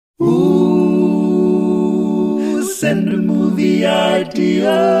Ooh, send a movie idea.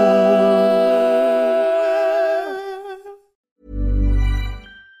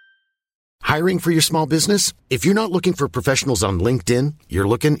 Hiring for your small business? If you're not looking for professionals on LinkedIn, you're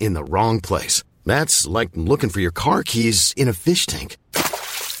looking in the wrong place. That's like looking for your car keys in a fish tank.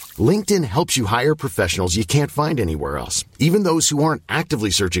 LinkedIn helps you hire professionals you can't find anywhere else, even those who aren't actively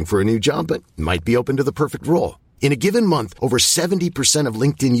searching for a new job but might be open to the perfect role. In a given month, over 70% of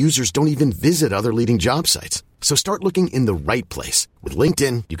LinkedIn users don't even visit other leading job sites. So start looking in the right place. With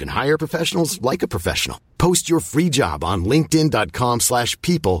LinkedIn, you can hire professionals like a professional. Post your free job on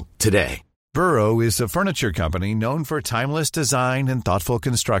linkedin.com/people today. Burrow is a furniture company known for timeless design and thoughtful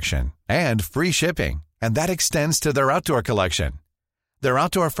construction, and free shipping, and that extends to their outdoor collection. Their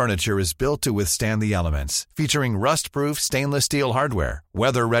outdoor furniture is built to withstand the elements, featuring rust-proof stainless steel hardware,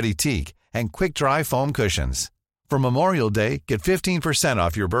 weather-ready teak, and quick-dry foam cushions. For Memorial Day, get 15%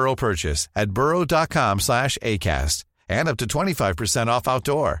 off your Burrow purchase at burrow.com/ACAST, and up to 25% off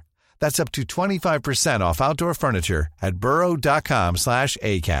outdoor. That's up to 25% off outdoor furniture at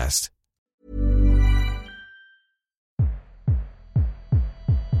burrow.com/ACAST.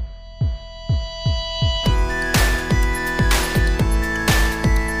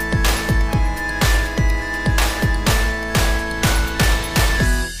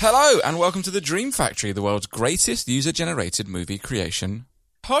 Hello, and welcome to the Dream Factory, the world's greatest user-generated movie creation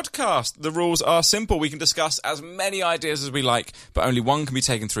podcast. The rules are simple. We can discuss as many ideas as we like, but only one can be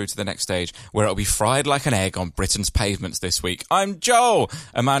taken through to the next stage, where it'll be fried like an egg on Britain's pavements this week. I'm Joel,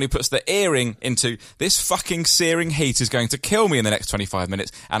 a man who puts the earring into "this fucking searing heat is going to kill me in the next 25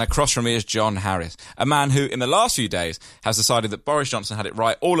 minutes, and across from me is John Harris, a man who, in the last few days, has decided that Boris Johnson had it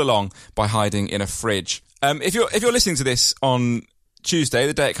right all along by hiding in a fridge. If you're listening to this on Tuesday,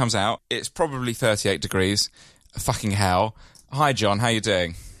 the day it comes out, it's probably 38 degrees. Fucking hell. Hi, John. How you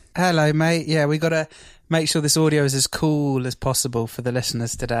doing? Hello, mate. Yeah, we got to make sure this audio is as cool as possible for the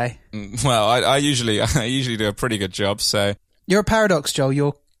listeners today. Well, I usually do a pretty good job, so... You're a paradox, Joel.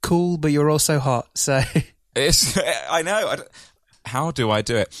 You're cool, but you're also hot, so... I know. How do I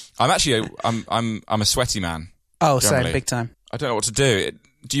do it? I'm actually I'm a sweaty man. Oh, generally. same, big time. I don't know what to do.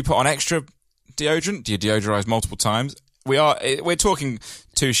 Do you put on extra deodorant? Do you deodorize multiple times? We're talking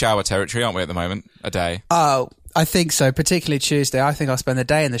 2-shower territory, aren't we, at the moment? A day. Oh, I think so, particularly Tuesday. I think I'll spend the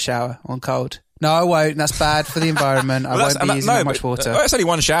day in the shower on cold. No, I won't. That's bad for the environment. I won't be using that much water. It's only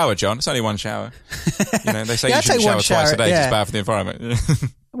one shower, John. It's only one shower. You know, they say you shouldn't shower twice a day because it's bad for the environment.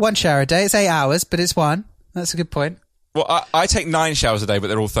 One shower a day. It's 8 hours, but it's one. That's a good point. Well, I take 9 showers a day, but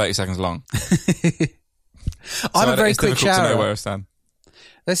they're all 30 seconds long. I'm a very quick shower. To know where I stand.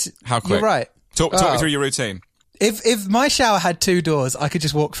 How quick? You're right. Talk me through your routine. If my shower had 2 doors, I could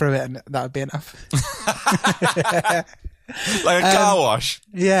just walk through it and that would be enough. Like a car wash?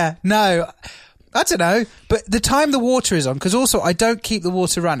 Yeah. No, I don't know. But the time the water is on, because also I don't keep the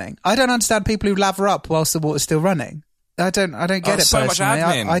water running. I don't understand people who lather up whilst the water's still running. I don't get it so personally.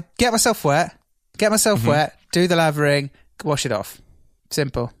 much admin. I get myself wet, do the lathering, wash it off.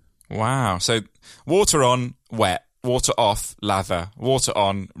 Simple. Wow. So water on, wet. Water off, lather. Water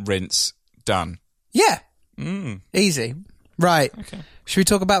on, rinse. Done. Yeah. Easy. Right. Okay. Should we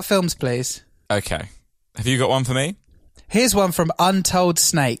talk about films, please? Okay. Have you got one for me? Here's one from Untold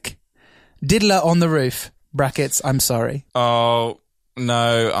Snake. Diddler on the Roof. Brackets, I'm sorry. Oh,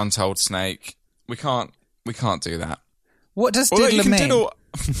 no, Untold Snake. We can't do that. What does diddler mean? Diddle...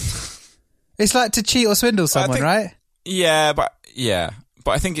 It's like to cheat or swindle someone, right? Yeah, but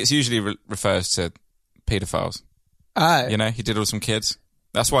I think it's usually refers to paedophiles. Oh. You know, he diddled some kids.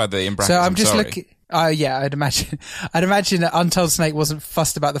 That's why the in brackets. So I'm just sorry. looking. Oh yeah, I'd imagine that Untold Snake wasn't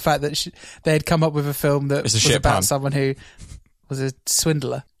fussed about the fact that they had come up with a film that was about someone who was a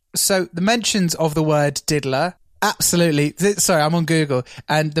swindler. So the mentions of the word diddler absolutely. Sorry, I'm on Google,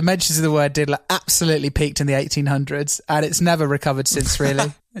 and the mentions of the word diddler absolutely peaked in the 1800s, and it's never recovered since.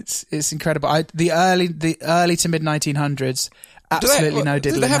 Really, it's incredible. The early to mid 1900s, absolutely no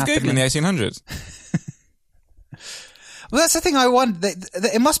diddling. Did they have happening. Google in the 1800s? Well, that's the thing I wonder.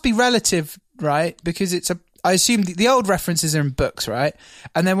 It must be relative, right? Because I assume the old references are in books, right?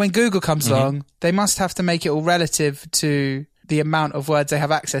 And then when Google comes along, they must have to make it all relative to the amount of words they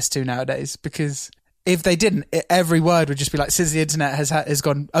have access to nowadays. Because if they didn't, every word would just be like, since the internet has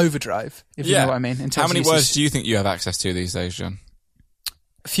gone overdrive, if you know what I mean. How many words do you think you have access to these days, John?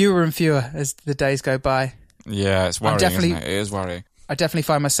 Fewer and fewer as the days go by. Yeah, it's worrying, isn't it? It is worrying. I definitely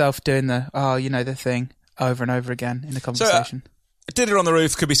find myself doing the thing over and over again in a conversation. So, a diddler on the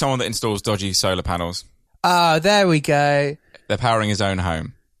roof could be someone that installs dodgy solar panels. Ah, there we go. They're powering his own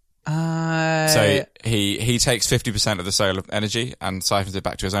home. So he takes 50% of the solar energy and siphons it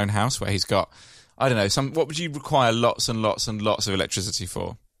back to his own house, where he's got, I don't know, what would you require lots and lots and lots of electricity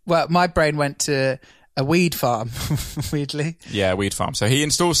for? Well, my brain went to a weed farm, weirdly. Yeah, weed farm. So he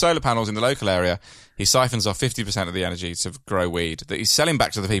installs solar panels in the local area. He siphons off 50% of the energy to grow weed that he's selling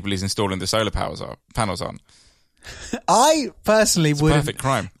back to the people he's installing the solar panels on. I personally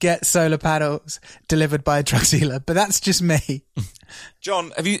wouldn't get solar panels delivered by a drug dealer, but that's just me.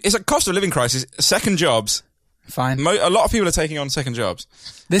 John, it's a cost of living crisis. Second jobs. Fine. A lot of people are taking on second jobs.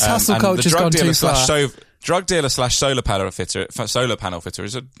 This hustle culture's gone too far. Drug dealer / solar panel fitter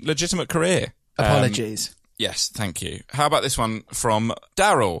is a legitimate career. Apologies. Yes, thank you. How about this one from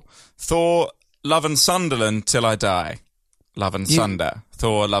Daryl? Thor, love and Sunderland till I die. Love and Sunder.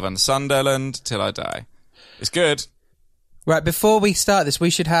 Thor, love and Sunderland till I die. It's good. Right, before we start this, we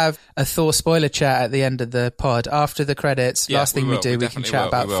should have a Thor spoiler chat at the end of the pod. After the credits, last thing we can chat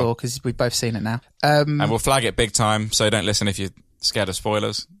about Thor, because we've both seen it now. And we'll flag it big time, so don't listen if you're scared of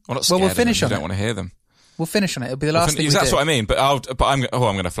spoilers. Well, not scared we'll finish of them, on you don't want to hear them. We'll finish on it. It'll be the last thing we do. That's what I mean, but I'm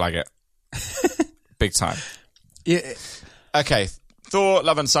going to flag it. Big time. Yeah. Okay, Thor,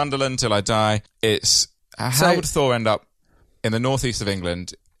 love and Sunderland till I die. It's how would Thor end up in the northeast of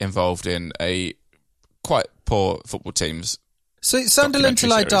England, involved in a quite poor football teams? So Sunderland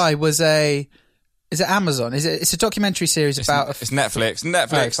till I die is it Amazon? It's a documentary series about... It's Netflix.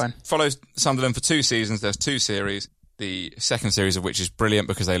 Netflix follows Sunderland for 2 seasons. There's 2 series. The second series of which is brilliant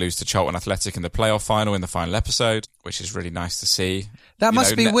because they lose to Charlton Athletic in the playoff final in the final episode, which is really nice to see. That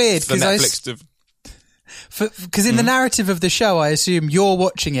must be weird because in the narrative of the show, I assume you're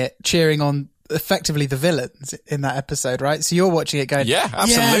watching it cheering on effectively the villains in that episode, right? So you're watching it going, yeah,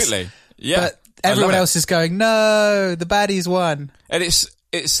 absolutely, yes! Yeah. But everyone else is going, no, the baddies won. And it's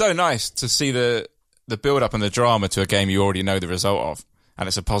so nice to see the build up and the drama to a game you already know the result of, and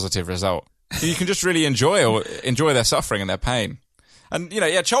it's a positive result. You can just really enjoy their suffering and their pain. And,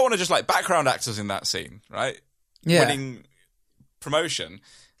 Charlton are just like background actors in that scene, right? Yeah. Winning promotion.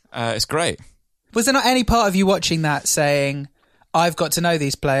 It's great. Was there not any part of you watching that saying, I've got to know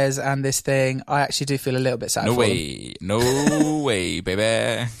these players and this thing, I actually do feel a little bit sad for them? No way,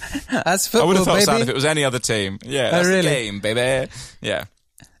 baby. That's football, I would have felt baby. sad if it was any other team. Yeah, that's the game, baby. Yeah.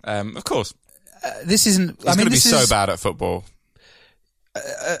 Of course. This isn't... He's going to be so bad at football.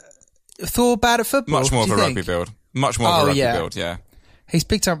 Thor bad at football? Much more of a rugby build. Much more of a rugby build, yeah. He's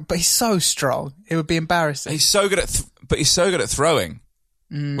big time, but he's so strong. It would be embarrassing. He's so good at throwing.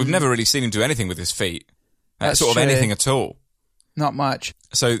 We've never really seen him do anything with his feet. That's sort of true. anything at all. Not much.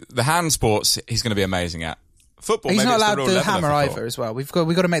 So the hand sports, he's going to be amazing at. Football, he's maybe not it's allowed the hammer either as well. We've got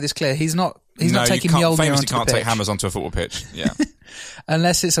to make this clear. He's not taking Mjolnir famously onto can't the pitch. take hammers onto a football pitch. Yeah.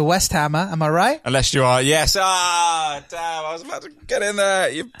 Unless it's a West Hammer, am I right? Unless you are, yes. Ah, damn, I was about to get in there,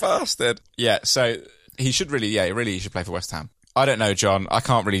 you bastard. Yeah, so he should really he should play for West Ham. I don't know, John. I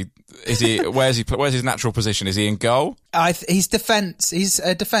can't really. Where's his natural position? Is he in goal? He's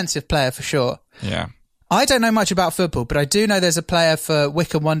a defensive player for sure. Yeah. I don't know much about football, but I do know there's a player for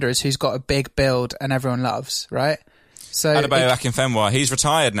Wycombe Wanderers who's got a big build and everyone loves, right? So Adebayo Akinfenwa, he's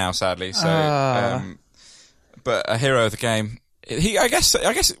retired now, sadly. So, but a hero of the game. I guess.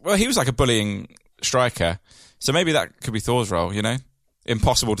 Well, he was like a bullying striker, so maybe that could be Thor's role.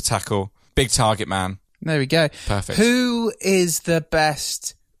 Impossible to tackle, big target man. There we go. Perfect. Who is the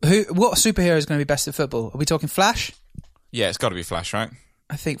best? What superhero is going to be best at football? Are we talking Flash? Yeah, it's got to be Flash, right?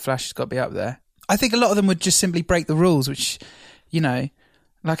 I think Flash has got to be up there. I think a lot of them would just simply break the rules, which, like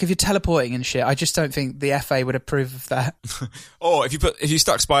if you're teleporting and shit, I just don't think the FA would approve of that. Or if you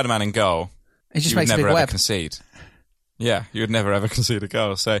stuck Spider-Man in goal, it just you makes would a big never web. ever concede. Yeah, you would never ever concede a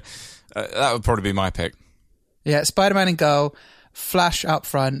goal. So that would probably be my pick. Yeah, Spider-Man in goal, Flash up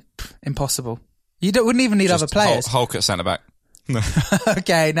front, impossible. You wouldn't even need Just other players. Hulk at centre back.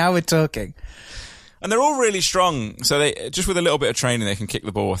 Okay, now we're talking. And they're all really strong, so they just with a little bit of training, they can kick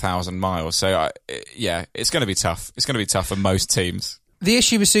the ball 1,000 miles. So it's going to be tough. It's going to be tough for most teams. The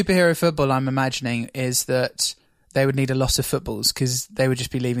issue with superhero football, I'm imagining, is that they would need a lot of footballs because they would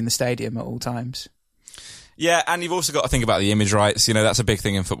just be leaving the stadium at all times. Yeah, and you've also got to think about the image rights. That's a big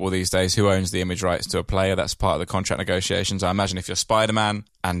thing in football these days. Who owns the image rights to a player? That's part of the contract negotiations. I imagine if you're Spider-Man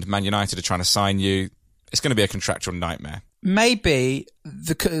and Man United are trying to sign you, it's going to be a contractual nightmare. Maybe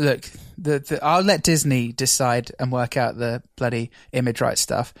I'll let Disney decide and work out the bloody image rights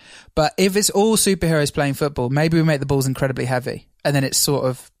stuff. But if it's all superheroes playing football, maybe we make the balls incredibly heavy, and then it sort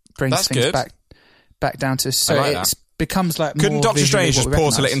of brings things back down to. So like it becomes like. Couldn't more Doctor visually Strange just what we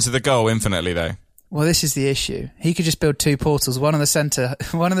portal it recognise. into the goal infinitely though? Well, this is the issue. He could just build 2 portals, one in the center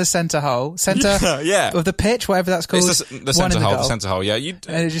hole, yeah. of the pitch, whatever that's called. It's the centre hole. The centre hole. Yeah,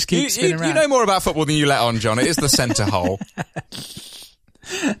 and it just keeps spinning around. You know more about football than you let on, John. It is the centre hole.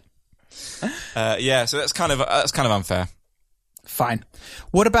 Yeah, so that's kind of unfair. Fine.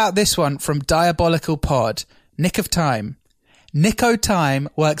 What about this one from Diabolical Pod? Nick of Time. Nico Time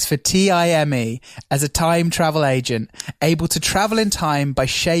works for TIME as a time travel agent, able to travel in time by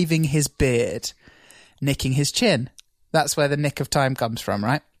shaving his beard, nicking his chin. That's where the Nick of Time comes from,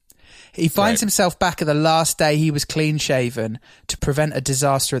 right? He finds himself back at the last day he was clean shaven to prevent a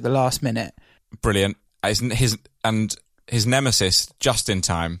disaster at the last minute. Brilliant. His nemesis, Just in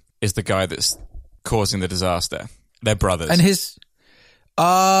Time, is the guy that's causing the disaster. They're brothers. And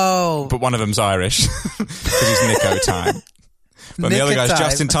but one of them's Irish because he's Nico Time. But the other guy's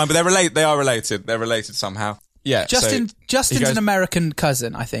Just in Time, but they are related. They're related somehow. Yeah. Justin's an American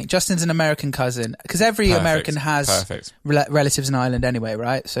cousin, I think. Justin's an American cousin because every American has relatives in Ireland anyway,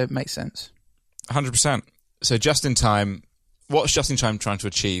 right? So it makes sense. 100%. So Just in Time, what's Just in Time trying to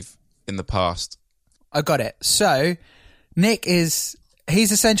achieve in the past? I got it. So Nick he's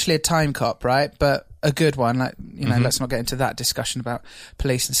essentially a time cop, right? But a good one. Like, let's not get into that discussion about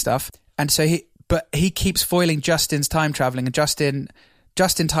police and stuff. And so he keeps foiling Justin's time traveling, and Justin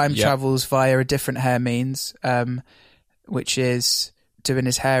time travels via a different hair means, which is doing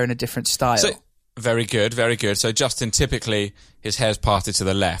his hair in a different style. So, very good, very good. So Justin, typically, his hair's parted to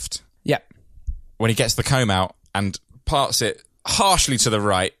the left. Yep. When he gets the comb out and parts it harshly to the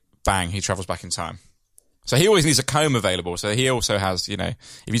right, bang, he travels back in time. So he always needs a comb available. So he also has, if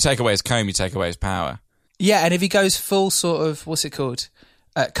you take away his comb, you take away his power. Yeah, and if he goes full sort of, what's it called,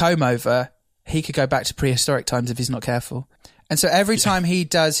 comb over, he could go back to prehistoric times if he's not careful. And so every time he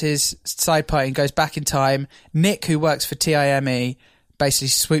does his side party and goes back in time, Nick, who works for TIME, basically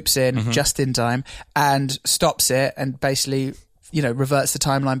swoops in just in time and stops it and basically, reverts the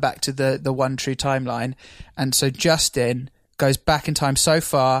timeline back to the one true timeline. And so Justin goes back in time so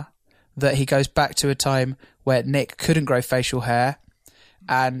far that he goes back to a time where Nick couldn't grow facial hair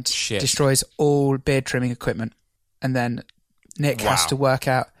and destroys all beard trimming equipment. And then Nick has to work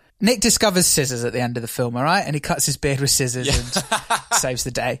out. Nick discovers scissors at the end of the film, all right? And he cuts his beard with scissors and saves the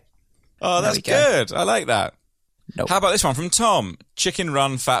day. Oh, that's good. I like that. Nope. How about this one from Tom? Chicken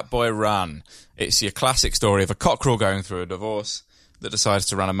Run, Fat Boy Run. It's your classic story of a cockerel going through a divorce that decides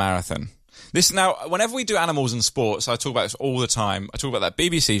to run a marathon. Now, whenever we do animals and sports, I talk about this all the time. I talk about that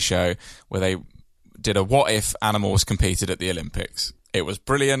BBC show where they did a what if animals competed at the Olympics. It was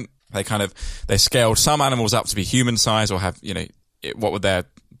brilliant. They scaled some animals up to be human size or have, what would their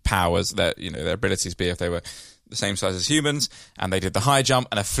powers, their abilities be if they were the same size as humans, and they did the high jump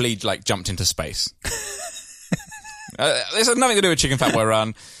and a flea jumped into space. This had nothing to do with Chicken Fat Boy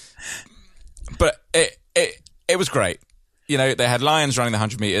Run, but it was great. They had lions running the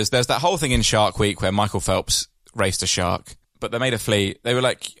 100 meters. There's that whole thing in Shark Week where Michael Phelps raced a shark, but they made a flea. They were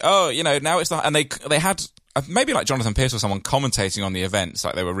like, now it's not, and they had maybe like Jonathan Pierce or someone commentating on the events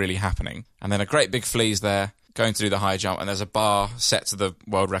like they were really happening, and then a great big flea's there going to do the high jump, and there's a bar set to the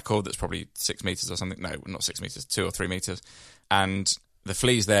world record that's probably 6 meters or something. No, not 6 meters, 2 or 3 meters. And the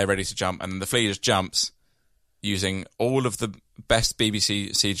flea's there ready to jump, and the flea just jumps using all of the best BBC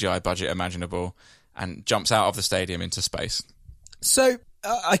CGI budget imaginable and jumps out of the stadium into space. So,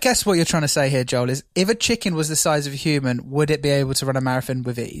 I guess what you're trying to say here, Joel, is if a chicken was the size of a human, would it be able to run a marathon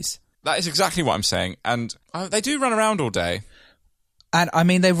with ease? That is exactly what I'm saying. And they do run around all day. And I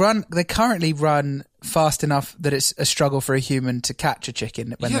mean, they currently run fast enough that it's a struggle for a human to catch a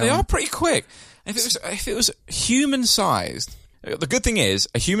chicken. They are pretty quick. If it was human sized, the good thing is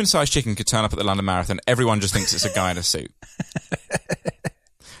a human sized chicken could turn up at the London Marathon. Everyone just thinks it's a guy in a suit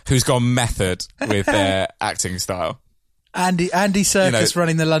who's gone method with their acting style. Andy Serkis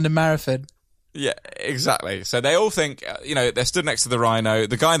running the London Marathon. Yeah, exactly. So they all think, they're stood next to the rhino.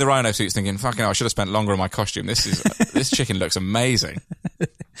 The guy in the rhino suit's thinking, fucking hell, I should have spent longer on my costume. This chicken looks amazing.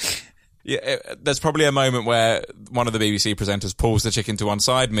 Yeah, there's probably a moment where one of the BBC presenters pulls the chicken to one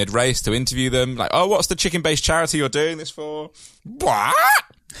side mid-race to interview them. Like, oh, what's the chicken-based charity you're doing this for? What?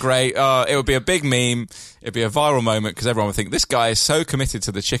 Great. It would be a big meme. It'd be a viral moment because everyone would think, this guy is so committed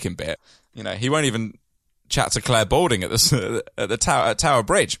to the chicken bit. He won't even chat to Claire Balding at the Tower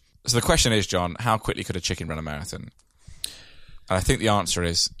Bridge. So the question is, John, how quickly could a chicken run a marathon? And I think the answer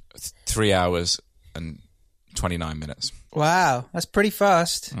is 3 hours and 29 minutes. Wow, that's pretty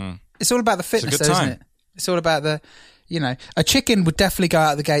fast. It's all about the fitness, though, isn't it? It's all about a chicken would definitely go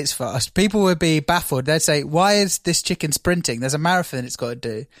out the gates fast. People would be baffled. They'd say, why is this chicken sprinting? There's a marathon it's got to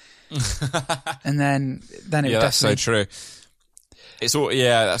do. And then it would that's so true. It's all,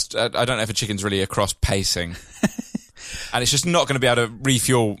 yeah, I don't know if a chicken's really across pacing. And it's just not going to be able to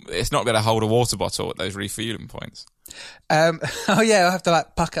refuel. It's not going to hold a water bottle at those refueling points. Oh yeah, I'll have to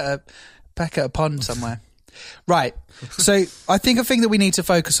like peck at a pond somewhere. Right. So I think a thing that we need to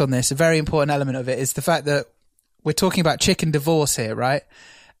focus on this, a very important element of it, is the fact that we're talking about chicken divorce here, right?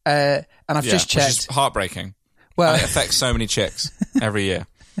 And I've just checked. Which is heartbreaking. Well, and it affects so many chicks every year.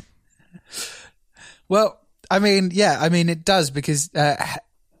 Well, I mean, it does, because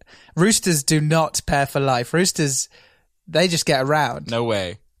roosters do not pair for life. Roosters, they just get around. No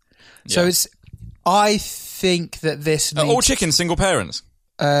way. So I think that this needs... all chickens single parents?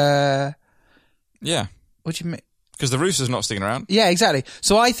 Yeah. What do you mean? Because the rooster's not sticking around. Yeah, exactly.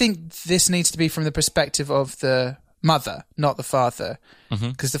 So I think this needs to be from the perspective of the mother, not the father.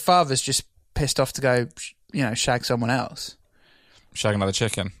 Because the father's just pissed off to go, shag someone else. Shag another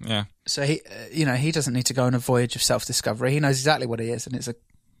chicken, yeah. So he, he doesn't need to go on a voyage of self-discovery. He knows exactly what he is, and it's a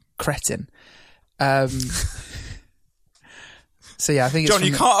cretin. So yeah, I think it's John,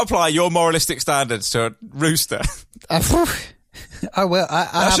 you can't apply your moralistic standards to a rooster. I will.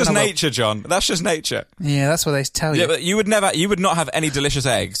 That's just nature, John. That's just nature. Yeah, that's what they tell you. Yeah, but you would not have any delicious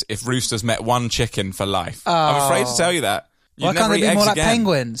eggs if roosters met one chicken for life. Oh. I'm afraid to tell you that. Why can't they be more like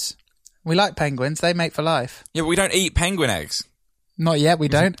penguins? We like penguins. They mate for life. Yeah, but we don't eat penguin eggs. Not yet, we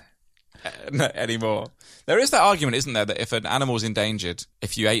don't. Not anymore. There is that argument, isn't there, that if an animal's endangered,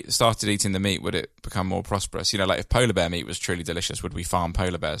 if you started eating the meat, would it become more prosperous? Like if polar bear meat was truly delicious, would we farm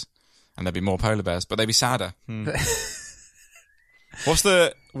polar bears? And there'd be more polar bears, but they'd be sadder. What's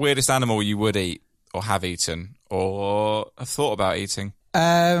the weirdest animal you would eat or have eaten or have thought about eating?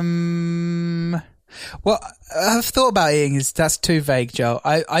 Well, I've thought about eating. That's too vague, Joel.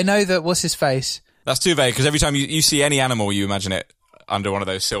 I know that, what's his face? That's too vague, because every time you see any animal, you imagine it under one of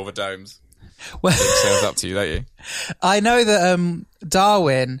those silver domes. Well, it sails up to you, don't you? I know that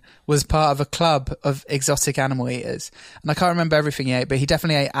Darwin was part of a club of exotic animal eaters, and I can't remember everything he ate, but he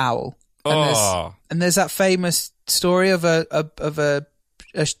definitely ate owl. And there's that famous story of a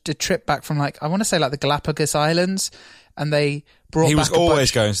trip back from, like, I want to say like the Galapagos Islands, and they brought. He back was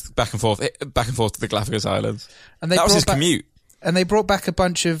always going back and forth to the Galapagos Islands, and that was his commute. And they brought back a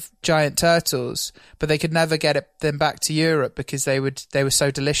bunch of giant turtles, but they could never get them back to Europe because they were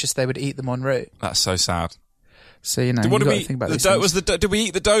so delicious they would eat them en route. That's so sad. So you've got to think about these things. Did we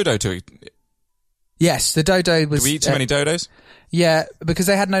eat the dodo too? Yes, the dodo was... Did we eat too many dodos? Yeah, because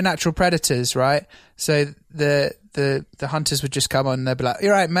they had no natural predators, right? So the hunters would just come on and they'd be like,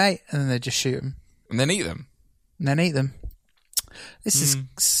 "You're right, mate," and then they'd just shoot them. And then eat them? This is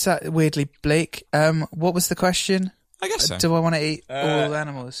so weirdly bleak. What was the question? I guess so. Do I want to eat all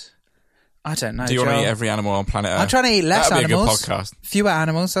animals? I don't know. Do you want to eat every animal on planet Earth? I'm trying to eat less animals. That'd be a good podcast. Fewer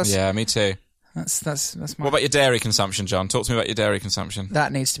animals. Yeah, me too. That's my... What about your dairy consumption, John? Talk to me about your dairy consumption.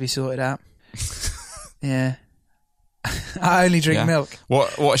 That needs to be sorted out. Yeah. I only drink milk.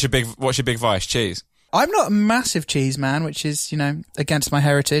 What's your big vice? Cheese? I'm not a massive cheese man, which is, against my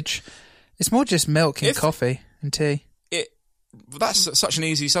heritage. It's more just milk and coffee and tea. That's such an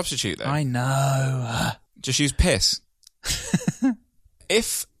easy substitute, though. I know. Just use piss.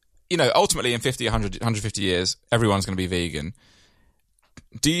 If, ultimately in 50, 100, 150 years, everyone's going to be vegan,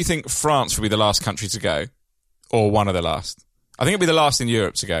 do you think France will be the last country to go? Or one of the last? I think it'll be the last in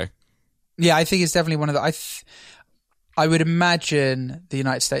Europe to go. Yeah, I think it's definitely one of the... I would imagine the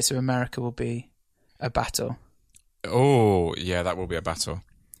United States of America will be a battle. Oh, yeah, that will be a battle.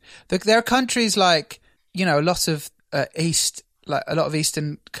 There are countries like, a lot of a lot of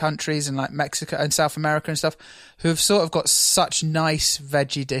Eastern countries and like Mexico and South America and stuff who have sort of got such nice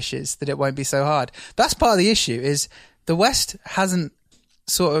veggie dishes that it won't be so hard. That's part of the issue, is the West hasn't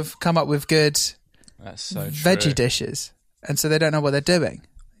sort of come up with good veggie dishes, and so they don't know what they're doing.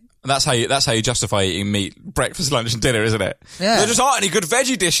 And that's how you justify eating meat breakfast, lunch and dinner, isn't it? Yeah. There just aren't any good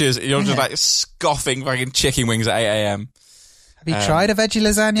veggie dishes. You're just like scoffing fucking chicken wings at 8 a.m. Have you tried a veggie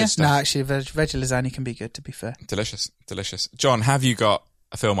lasagna? No, actually, veggie lasagna can be good, to be fair. Delicious. John, have you got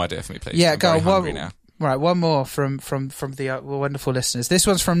a film idea for me, please? Yeah, I'm go. very hungry now. Right, one more from the wonderful listeners. This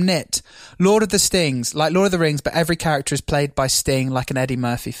one's from Nit. Lord of the Stings, like Lord of the Rings, but every character is played by Sting, like an Eddie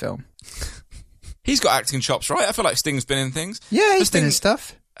Murphy film. He's got acting chops, right? I feel like Sting's been in things. Yeah, he's been in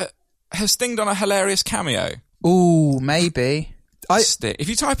stuff. Has Sting done a hilarious cameo? Ooh, maybe. If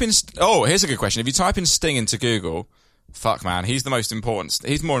you type in... Oh, here's a good question. If you type in Sting into Google... Fuck, man, he's the most important.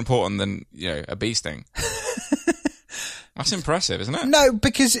 He's more important than, a bee sting. That's impressive, isn't it? No,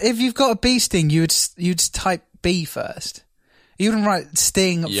 because if you've got a bee sting, you'd type bee first. You wouldn't write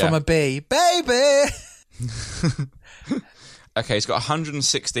sting from a bee. Baby! Okay, he's got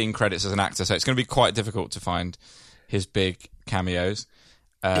 116 credits as an actor, so it's going to be quite difficult to find his big cameos.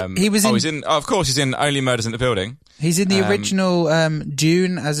 He was of course, he's in Only Murders in the Building. He's in the original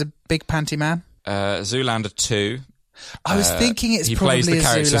Dune as a big panty man. Zoolander 2. I was thinking he plays the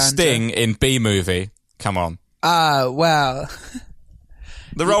character Sting in B-Movie. Come on. Well.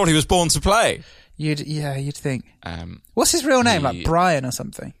 The role he was born to play. You'd think. What's his real name? Like Brian or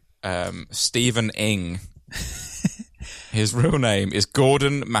something? Stephen Ing. His real name is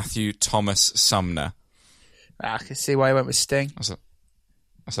Gordon Matthew Thomas Sumner. I can see why he went with Sting.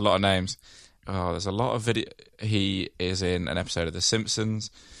 That's a lot of names. Oh, there's a lot of video. He is in an episode of The Simpsons.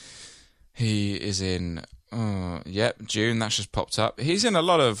 He is in... June, that's just popped up. He's in a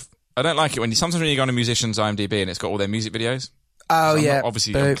lot of... I don't like it sometimes when you go on a musician's IMDb and it's got all their music videos. Oh, so yeah.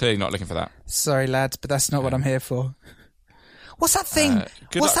 I'm clearly not looking for that. Sorry, lads, but that's not what I'm here for. What's that thing?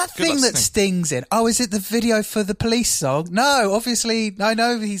 That Sting's in? Oh, is it the video for the Police song? No, obviously, I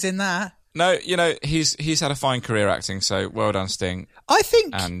know he's in that. No, he's had a fine career acting, so well done, Sting. I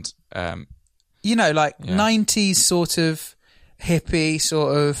think... And... 90s sort of hippie,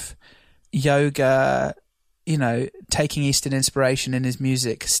 sort of yoga, taking Eastern inspiration in his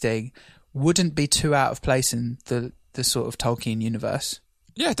music, Sting, wouldn't be too out of place in the sort of Tolkien universe.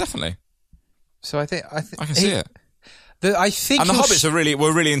 Yeah, definitely. So I think I can see it. I think, and the Hobbits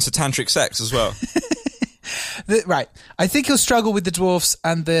were really into tantric sex as well. Right. I think he'll struggle with the dwarfs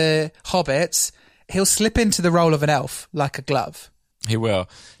and the hobbits. He'll slip into the role of an elf like a glove. He will.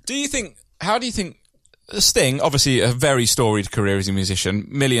 How do you think Sting, obviously a very storied career as a musician,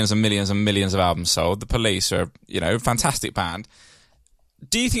 millions and millions and millions of albums sold. The Police are, a fantastic band.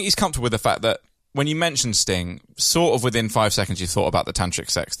 Do you think he's comfortable with the fact that when you mention Sting, sort of within 5 seconds you thought about the tantric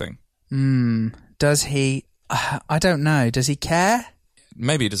sex thing? Does he? I don't know. Does he care?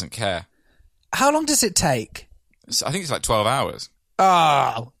 Maybe he doesn't care. How long does it take? I think it's like 12 hours.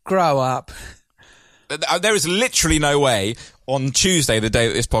 Oh, grow up. There is literally no way on Tuesday, the day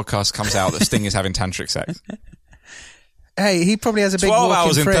that this podcast comes out, that Sting is having tantric sex. Hey, he probably has a big 12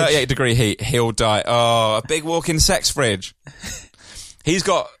 hours in fridge. 38 degree heat, he'll die. Oh, a big walk-in sex fridge. He's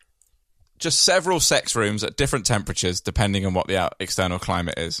got just several sex rooms at different temperatures depending on what the external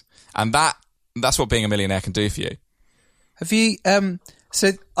climate is. And that's what being a millionaire can do for you. Have you...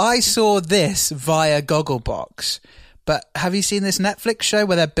 So I saw this via Gogglebox, but have you seen this Netflix show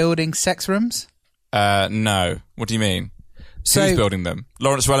where they're building sex rooms? No. What do you mean? Who's building them?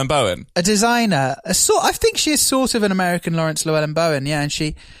 Lawrence Llewellyn-Bowen? A designer. I think she is sort of an American Lawrence Llewellyn-Bowen, yeah, and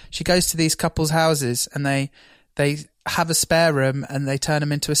she goes to these couples' houses and they have a spare room and they turn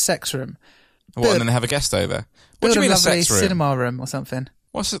them into a sex room. What, and then they have a guest over? What do you mean a sex room? Cinema room or something.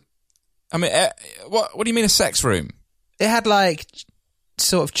 What's it? I mean, what do you mean a sex room? It had like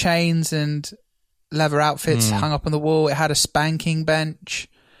sort of chains and leather outfits hung up on the wall. It had a spanking bench.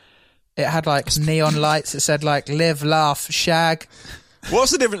 It had like neon lights that said like "Live, Laugh, Shag."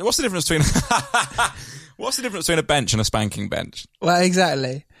 What's the difference? What's the difference between a bench and a spanking bench? Well,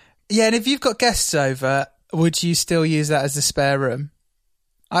 exactly. Yeah, and if you've got guests over, would you still use that as a spare room?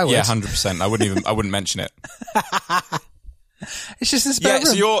 I would. Yeah, 100%. I wouldn't mention it. It's just a spare room.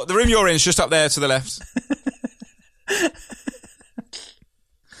 Yeah, so the room you're in is just up there to the left.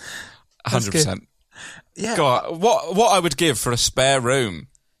 100%. Yeah. God, what I would give for a spare room.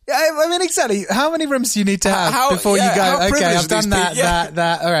 Yeah, I mean, exactly. How many rooms do you need to have before you go, okay, I've done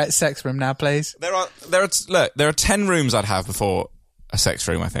that. All right, sex room now, please. There are 10 rooms I'd have before a sex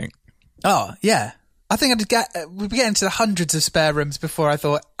room, I think. Oh, yeah. I think we'd be getting to the hundreds of spare rooms before I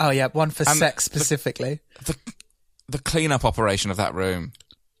thought, oh yeah, one for sex specifically. The clean-up operation of that room.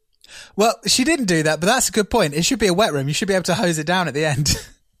 Well, she didn't do that, but that's a good point. It should be a wet room. You should be able to hose it down at the end.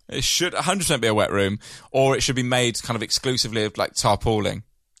 It should 100% be a wet room, or it should be made kind of exclusively of like tarpauling.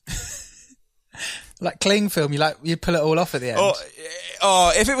 Like cling film, you'd pull it all off at the end. Or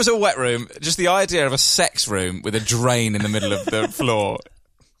if it was a wet room, just the idea of a sex room with a drain in the middle of the floor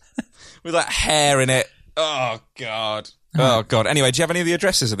with like hair in it. Oh God. Oh God. Anyway, do you have any of the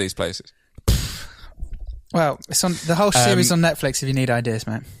addresses of these places? Well, it's on the whole series on Netflix if you need ideas,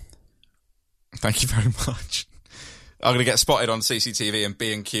 mate. Thank you very much. I'm going to get spotted on CCTV and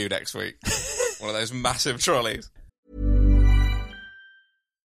B&Q next week. One of those massive trolleys.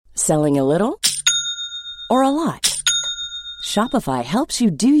 Selling a little or a lot? Shopify helps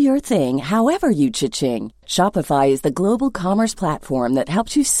you do your thing however you cha-ching. Shopify is the global commerce platform that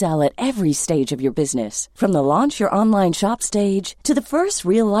helps you sell at every stage of your business. From the launch your online shop stage to the first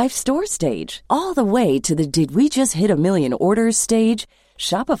real-life store stage, all the way to the did we just hit a million orders stage.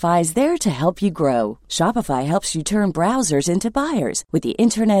 Shopify is there to help you grow. Shopify helps you turn browsers into buyers with the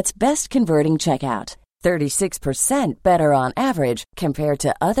internet's best converting checkout. 36% better on average compared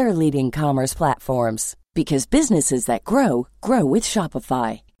to other leading commerce platforms. Because businesses that grow, grow with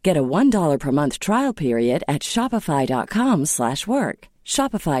Shopify. Get a $1 per month trial period at shopify.com/work.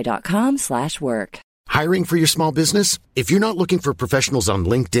 Shopify.com/work. Hiring for your small business? If you're not looking for professionals on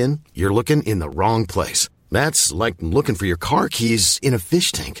LinkedIn, you're looking in the wrong place. That's like looking for your car keys in a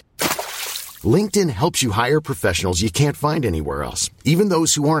fish tank. LinkedIn helps you hire professionals you can't find anywhere else, even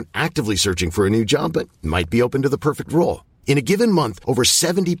those who aren't actively searching for a new job but might be open to the perfect role. In a given month, over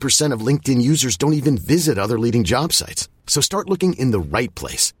 70% of LinkedIn users don't even visit other leading job sites. So start looking in the right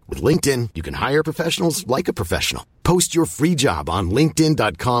place. With LinkedIn, you can hire professionals like a professional. Post your free job on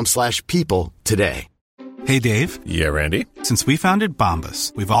linkedin.com/people today. Hey, Dave. Yeah, Randy. Since we founded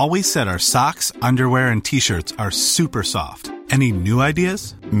Bombas, we've always said our socks, underwear, and T-shirts are super soft. Any new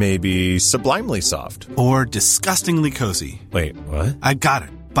ideas? Maybe sublimely soft. Or disgustingly cozy. Wait, what? I got it.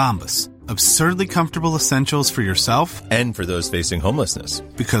 Bombas. Absurdly comfortable essentials for yourself and for those facing homelessness.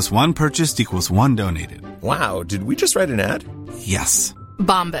 Because one purchased equals one donated. Wow, did we just write an ad? Yes.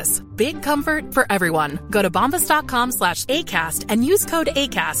 Bombas. Big comfort for everyone. Go to bombas.com/ACAST and use code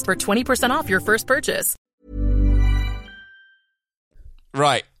ACAST for 20% off your first purchase.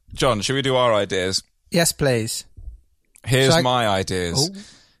 Right, John, should we do our ideas? Yes, please. Here's my ideas. Oh.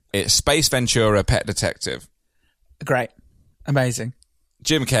 It's Space Ventura Pet Detective. Great. Amazing.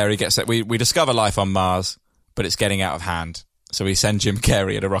 Jim Carrey gets it. We discover life on Mars, but it's getting out of hand. So we send Jim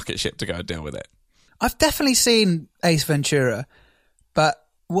Carrey in a rocket ship to go and deal with it. I've definitely seen Ace Ventura, but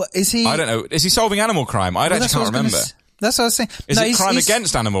what is he? I don't know. Is he solving animal crime? I actually can't remember. That's what I was saying. Is it crime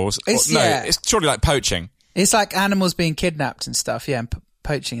against animals? It's surely like poaching. It's like animals being kidnapped and stuff, yeah, and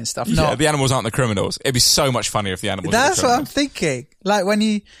poaching and stuff. Yeah, the animals aren't the criminals. It'd be so much funnier if the animals were the criminals. That's what I'm thinking. Like when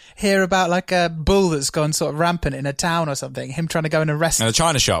you hear about like a bull that's gone sort of rampant in a town or something, him trying to go and arrest... In a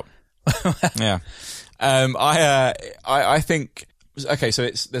china shop. Yeah. I think... Okay, so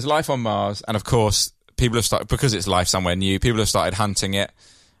there's life on Mars, and of course, people have started... Because it's life somewhere new, people have started hunting it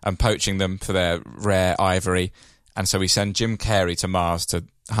and poaching them for their rare ivory, and so we send Jim Carrey to Mars to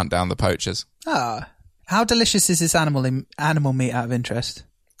hunt down the poachers. Ah. How delicious is this animal meat out of interest?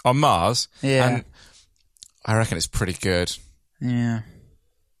 On Mars? Yeah. And I reckon it's pretty good. Yeah.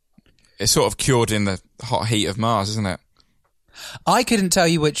 It's sort of cured in the hot heat of Mars, isn't it? I couldn't tell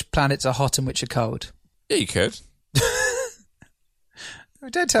you which planets are hot and which are cold. Yeah, you could.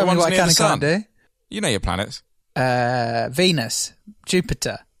 Don't tell me what I can and can't do. You know your planets. Venus,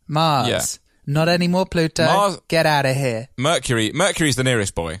 Jupiter, Mars. Yeah. Not anymore Pluto. Mars, get out of here. Mercury's the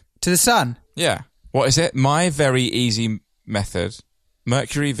nearest boy. To the sun? Yeah. What is it? My very easy method.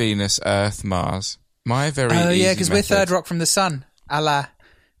 Mercury, Venus, Earth, Mars. My very easy method. Oh, yeah, because we're third rock from the sun, a la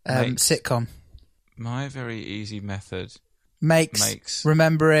sitcom. My very easy method. Makes.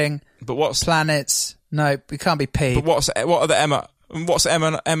 Remembering. But what's... Planets. No, it can't be P. But what are the M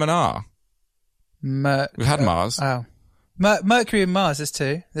and R? We've had Mars. Oh. Mercury and Mars, there's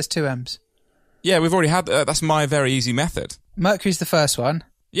two. There's two M's. Yeah, we've already had... that's my very easy method. Mercury's the first one.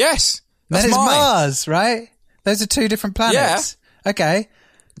 Yes! Then it's Mars, right? Those are two different planets. Yeah. Okay.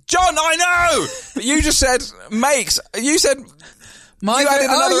 John, I know! But you just said makes. You said you added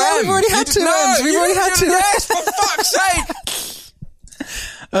another M. We've already had two M's. We've already had two M's. For fuck's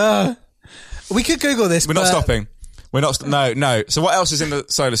sake! We could Google this, We're not stopping. We're not... No. So what else is in the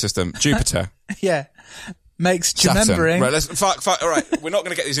solar system? Jupiter. Yeah. Makes Saturn. Remembering. Right, fuck. All right, we're not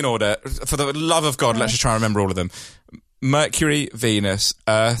going to get these in order. For the love of God, let's just try and remember all of them. Mercury, Venus,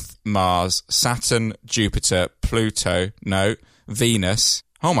 Earth, Mars, Saturn, Jupiter, Pluto, Venus.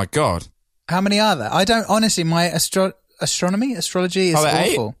 Oh my God. How many are there? I don't, honestly, my astrology is awful.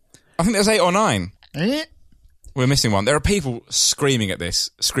 8? I think there's 8 or 9. We're missing one. There are people screaming at this,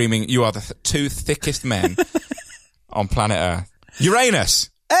 you are the two thickest men on planet Earth.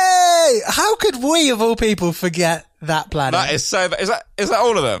 Uranus. Hey, how could we, of all people, forget that planet? That is so, is that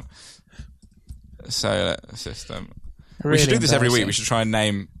all of them? Solar system. Really we should do this every week. We should try and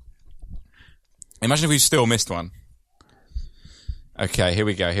name... Imagine if we still missed one. Okay, here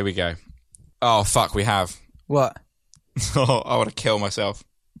we go. Oh, fuck, we have. What? Oh, I want to kill myself.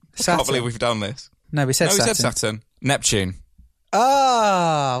 Saturn. I can't believe we've done this. No, we said Saturn. We said Saturn. Neptune.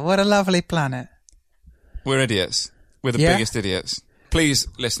 Oh, what a lovely planet. We're idiots. We're the biggest idiots. Please,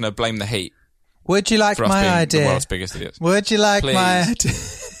 listener, blame the heat. Would you like my idea? The world's biggest idiots. Would you like my idea?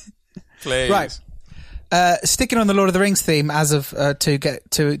 Please. Right. Sticking on the Lord of the Rings theme as of two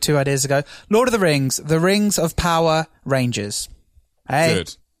ideas ago. Lord of the Rings of Power Rangers. Hey.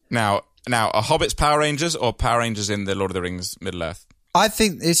 Good. Now, are Hobbits Power Rangers or Power Rangers in the Lord of the Rings Middle Earth? I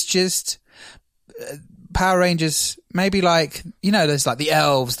think it's just Power Rangers, maybe like, there's like the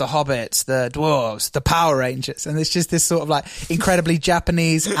elves, the hobbits, the dwarves, the Power Rangers, and it's just this sort of like incredibly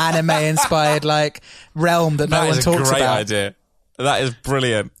Japanese anime-inspired like realm that no one talks about. That is a great idea. That is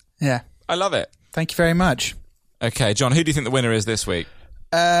brilliant. Yeah. I love it. Thank you very much. Okay, John, who do you think the winner is this week?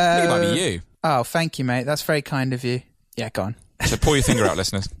 I think it might be you. Oh, thank you, mate. That's very kind of you. Yeah, go on. So pull your finger out,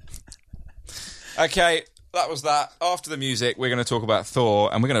 listeners. Okay, that was that. After the music, we're going to talk about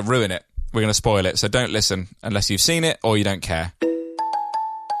Thor, and we're going to ruin it. We're going to spoil it, so don't listen unless you've seen it or you don't care.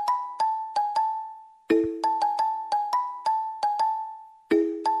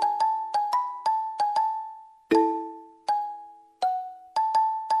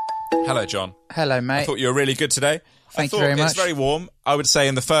 Hello, John. Hello, mate. I thought you were really good today. Thank you very much. It's very warm. I would say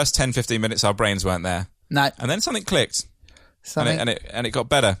in the first 10, 15 minutes, our brains weren't there. No. And then something clicked. And it got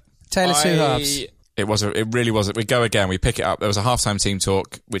better. Tale of two halves. It really was. We go again. We pick it up. There was a halftime team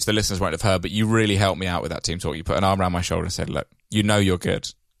talk, which the listeners won't have heard, but you really helped me out with that team talk. You put an arm around my shoulder and said, look, you're good.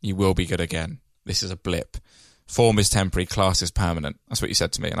 You will be good again. This is a blip. Form is temporary. Class is permanent. That's what you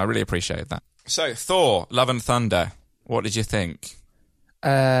said to me, and I really appreciated that. So, Thor, Love and Thunder. What did you think?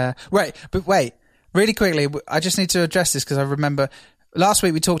 Wait. Really quickly, I just need to address this because I remember last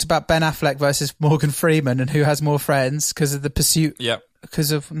week we talked about Ben Affleck versus Morgan Freeman and who has more friends because of the pursuit. Yep.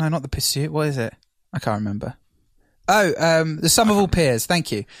 No, not the pursuit. What is it? I can't remember. Oh, the Sum of All Peers.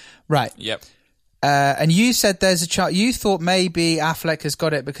 Thank you. Right. Yep. And you said there's a chart. You thought maybe Affleck has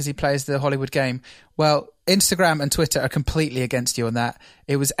got it because he plays the Hollywood game. Well, Instagram and Twitter are completely against you on that.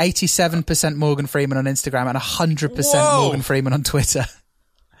 It was 87% Morgan Freeman on Instagram and 100% Morgan Freeman on Twitter.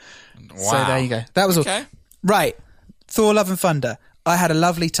 Wow. So there you go. That was all. Right. Thor, Love and Thunder. I had a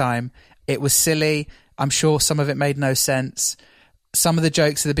lovely time. It was silly. I'm sure some of it made no sense. Some of the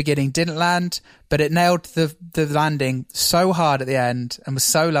jokes at the beginning didn't land, but it nailed the landing so hard at the end and was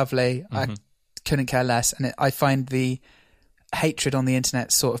so lovely. I couldn't care less. And I find the hatred on the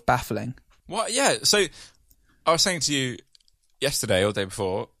internet sort of baffling. What? Yeah. So I was saying to you yesterday or the day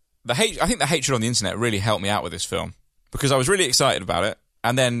before, I think the hatred on the internet really helped me out with this film because I was really excited about it.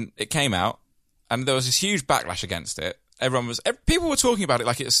 And then it came out, and there was this huge backlash against it. People were talking about it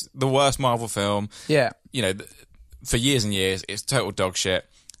like it's the worst Marvel film. Yeah. For years and years, it's total dog shit.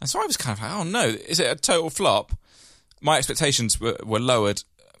 And so I was kind of like, oh no, is it a total flop? My expectations were lowered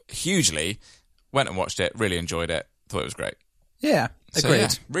hugely. Went and watched it, really enjoyed it, thought it was great. Yeah, agreed. So, yeah,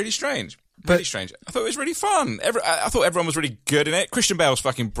 really strange. Really strange. I thought it was really fun. I thought everyone was really good in it. Christian Bale's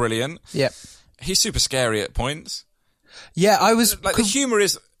fucking brilliant. Yeah. He's super scary at points. Yeah, I was... Like, the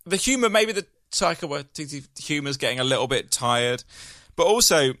humour, maybe the psychotic humour's getting a little bit tired. But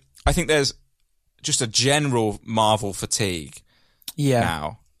also, I think there's just a general Marvel fatigue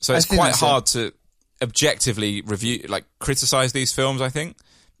now. So it's quite hard to objectively criticise these films, I think,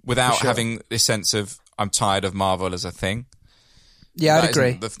 without having this sense of, I'm tired of Marvel as a thing. Yeah, I'd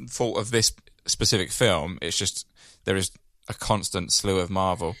agree. The fault of this specific film. It's just, there is a constant slew of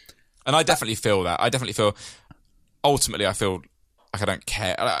Marvel. And I definitely feel that. Ultimately, I feel like I don't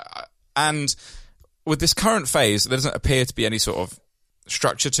care. And with this current phase, there doesn't appear to be any sort of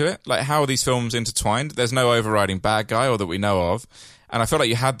structure to it. Like, how are these films intertwined? There's no overriding bad guy, or that we know of. And I feel like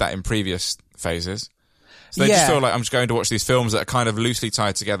you had that in previous phases. So they just feel like I'm just going to watch these films that are kind of loosely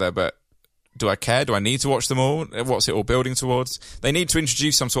tied together, but do I care? Do I need to watch them all? What's it all building towards? They need to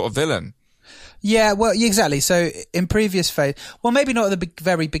introduce some sort of villain. Yeah, well, exactly. So in previous phase, well, maybe not at the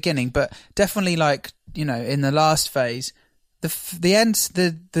very beginning, but definitely in the last phase, the ends,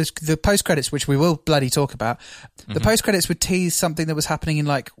 the post credits, which we will bloody talk about, the post credits would tease something that was happening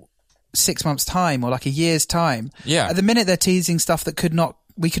in 6 months' time or a year's time. Yeah. At the minute, they're teasing stuff that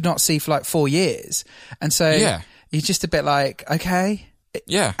we could not see for 4 years, and so you're just a bit like, okay,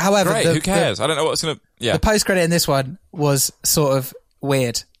 yeah. However, great, who cares? I don't know what's gonna. Yeah. The post credit in this one was sort of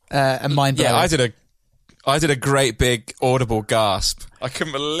weird and mind blowing. Yeah, I did a great big audible gasp. I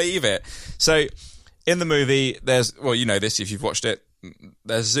couldn't believe it. So, in the movie, there's, well, you know this if you've watched it,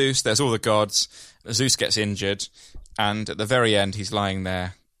 there's Zeus, there's all the gods. Zeus gets injured, and at the very end, he's lying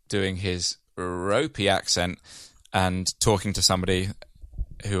there doing his ropey accent and talking to somebody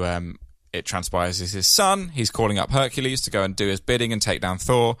who it transpires is his son. He's calling up Hercules to go and do his bidding and take down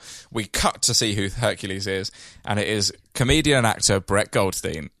Thor. We cut to see who Hercules is, and it is comedian and actor Brett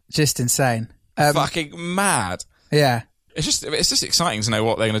Goldstein. Just insane. Fucking mad. Yeah. It's just exciting to know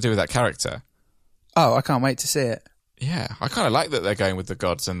what they're going to do with that character. Oh, I can't wait to see it. Yeah, I kind of like that they're going with the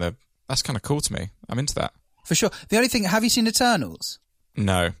gods, and that's kind of cool to me. I'm into that. For sure. The only thing, have you seen Eternals?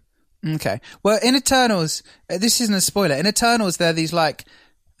 No. Okay. Well, in Eternals, this isn't a spoiler. In Eternals, there are these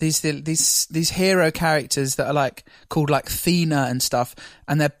these hero characters that are like called like Thena and stuff,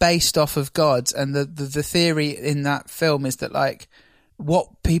 and they're based off of gods. And the theory in that film is that like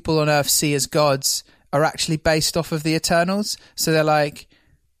what people on Earth see as gods are actually based off of the Eternals. So they're like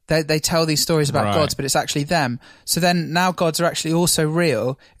they tell these stories about gods, but it's actually them. So then now gods are actually also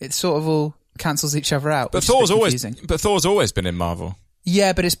real. It sort of all cancels each other out. But Thor's always been in Marvel.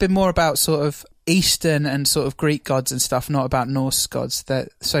 Yeah, but it's been more about sort of Eastern and sort of Greek gods and stuff, not about Norse gods.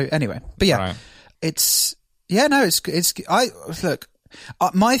 So anyway, but yeah,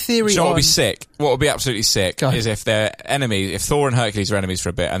 my theory. So what would be sick? What would be absolutely sick is if they're enemies. If Thor and Hercules are enemies for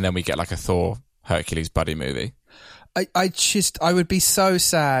a bit, and then we get like a Thor Hercules buddy movie. I would be so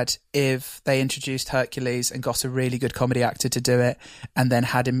sad if they introduced Hercules and got a really good comedy actor to do it, and then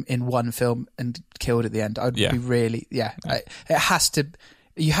had him in one film and killed at the end. I would be really, it has to.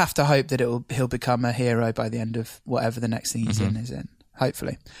 You have to hope that he'll become a hero by the end of whatever the next thing he's in is in.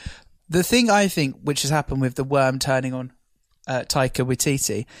 Hopefully, the thing I think which has happened with the worm turning on Taika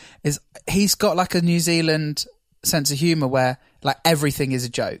Waititi is he's got like a New Zealand sense of humour where like everything is a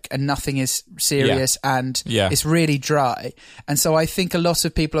joke and nothing is serious and it's really dry. And so I think a lot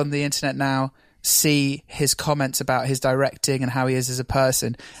of people on the internet now see his comments about his directing and how he is as a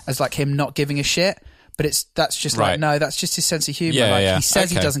person as like him not giving a shit. But that's just like, no, that's just his sense of humour. He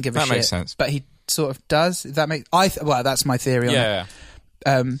says he doesn't give a shit, makes sense. But he sort of does. That's my theory on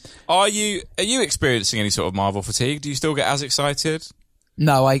it. Are you experiencing any sort of Marvel fatigue? Do you still get as excited?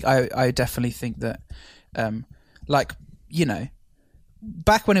 No, I definitely think that, like, you know,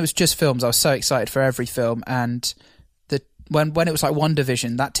 back when it was just films, I was so excited for every film, and when it was like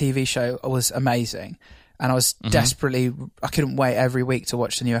WandaVision, that TV show was amazing, and I was I couldn't wait every week to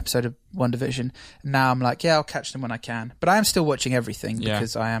watch the new episode of WandaVision. Now I'm like, I'll catch them when I can, but I am still watching everything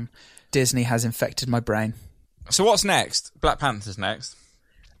because Disney has infected my brain. So what's next? Black Panther's next.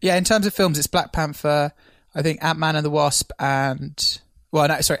 Yeah, in terms of films, it's Black Panther, I think Ant-Man and the Wasp, and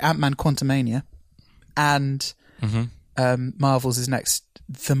Ant-Man Quantumania, and Marvel's is next.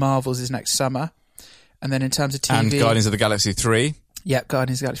 The Marvels is next summer, and then in terms of TV, and Guardians of the Galaxy 3. Yeah,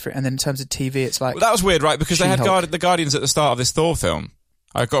 Guardians of the Galaxy 3, and then in terms of TV, it's like that was weird, right? Because they had the Guardians at the start of this Thor film.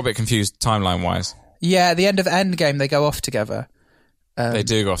 I got a bit confused timeline wise. Yeah, at the end of Endgame, they go off together. They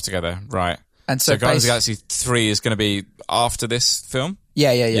do go off together, right? And so Guardians of the Galaxy 3 is going to be after this film.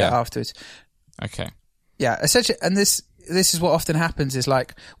 Yeah, afterwards. Okay. Yeah, essentially, and this is what often happens is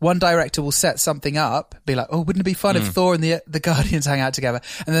like one director will set something up, be like, oh, wouldn't it be fun if Thor and the Guardians hang out together?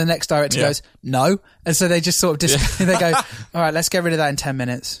 And then the next director goes, no. And so they just sort of they go, all right, let's get rid of that in 10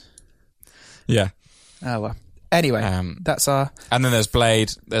 minutes. Yeah. Oh, well. Anyway, that's our... And then there's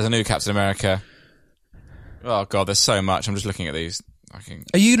Blade. There's a new Captain America. Oh, God, there's so much. I'm just looking at these.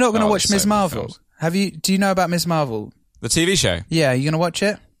 Are you not going to watch Ms. Marvel? Do you know about Ms. Marvel? The TV show? Yeah, are you going to watch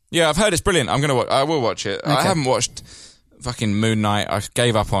it? Yeah, I've heard it's brilliant. I will watch it. Okay. I haven't watched fucking Moon Knight. I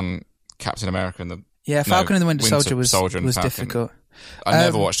gave up on Captain America and Falcon and the Winter Soldier was difficult. I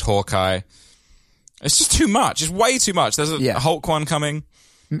never watched Hawkeye. It's just too much. It's way too much. There's a Hulk one coming.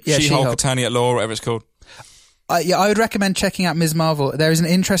 Yeah, She-Hulk, Attorney at Law, whatever it's called. I would recommend checking out Ms. Marvel. There is an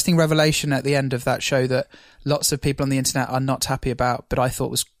interesting revelation at the end of that show that lots of people on the internet are not happy about, but I thought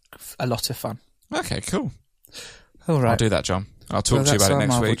was a lot of fun. Okay, cool. All right. I'll do that, John. I'll talk to you about it next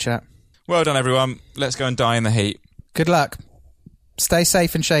Marvel week. Chat. Well done, everyone. Let's go and die in the heat. Good luck. Stay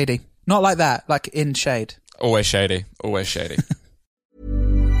safe and shady. Not like that, like in shade. Always shady. Always shady.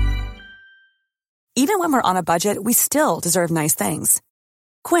 Even when we're on a budget, we still deserve nice things.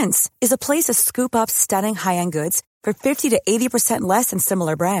 Quince is a place to scoop up stunning high-end goods for 50 to 80% less than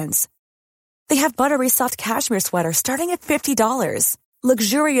similar brands. They have buttery soft cashmere sweaters starting at $50,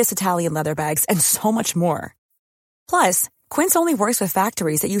 luxurious Italian leather bags, and so much more. Plus, Quince only works with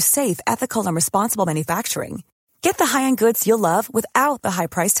factories that use safe, ethical, and responsible manufacturing. Get the high-end goods you'll love without the high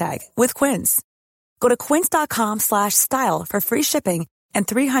price tag with Quince. Go to quince.com/style for free shipping and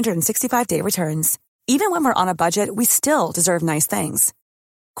 365-day returns. Even when we're on a budget, we still deserve nice things.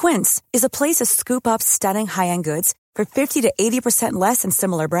 Quince is a place to scoop up stunning high-end goods for 50 to 80% less than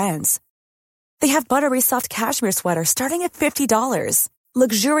similar brands. They have buttery soft cashmere sweaters starting at $50,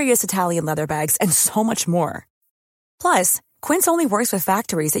 luxurious Italian leather bags, and so much more. Plus, Quince only works with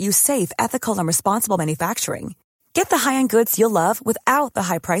factories that use safe, ethical, and responsible manufacturing. Get the high-end goods you'll love without the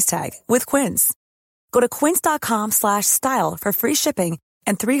high price tag with Quince. Go to quince.com/style for free shipping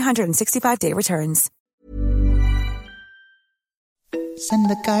and 365-day returns. Send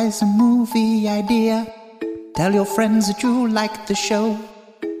the guys a movie idea. Tell your friends that you like the show.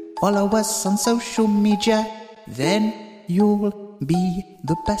 Follow us on social media. Then you'll be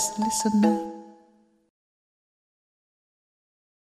the best listener.